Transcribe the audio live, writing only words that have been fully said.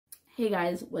Hey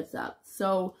guys, what's up?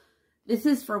 So this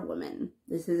is for women.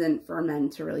 This isn't for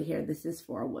men to really hear. This is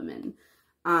for women.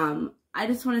 I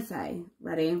just want to say,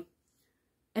 ready?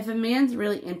 If a man's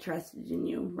really interested in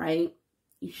you, right,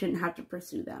 you shouldn't have to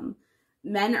pursue them.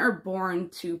 Men are born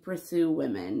to pursue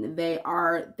women. They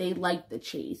like the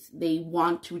chase. They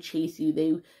want to chase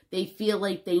you. They feel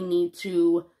like they need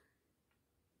to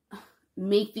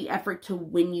make the effort to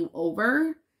win you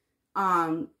over.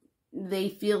 They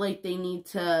feel like they need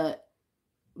to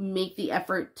make the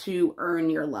effort to earn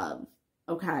your love,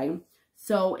 okay?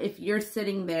 So if you're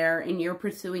sitting there and you're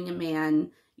pursuing a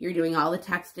man, you're doing all the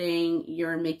texting,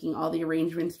 you're making all the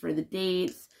arrangements for the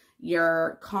dates,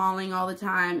 you're calling all the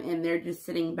time, and they're just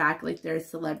sitting back like they're a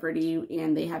celebrity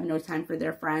and they have no time for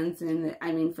their friends, and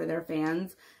I mean for their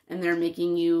fans, and they're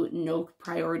making you no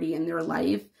priority in their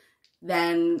life,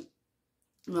 then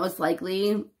most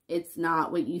likely it's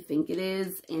not what you think it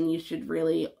is, and you should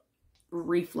really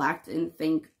reflect and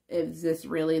think, is this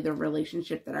really the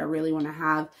relationship that I really want to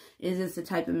have? Is this the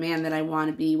type of man that I want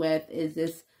to be with? Is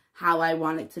this how I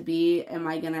want it to be? Am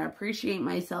I going to appreciate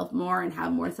myself more and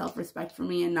have more self-respect for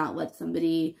me and not let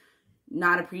somebody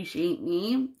not appreciate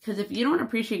me? Because if you don't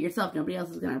appreciate yourself, nobody else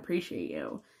is going to appreciate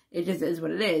you. It just is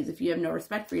what it is. If you have no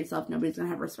respect for yourself, nobody's going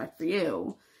to have respect for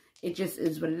you. It just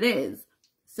is what it is.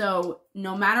 So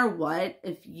no matter what,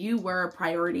 if you were a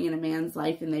priority in a man's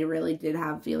life and they really did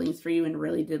have feelings for you and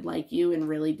really did like you and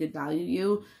really did value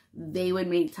you, they would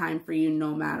make time for you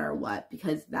no matter what,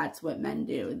 because that's what men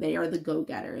do. They are the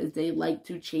go-getters. They like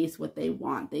to chase what they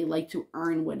want. They like to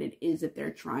earn what it is that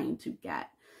they're trying to get.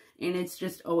 And it's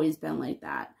just always been like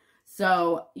that.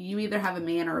 So you either have a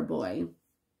man or a boy.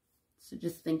 So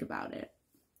just think about it.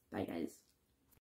 Bye, guys.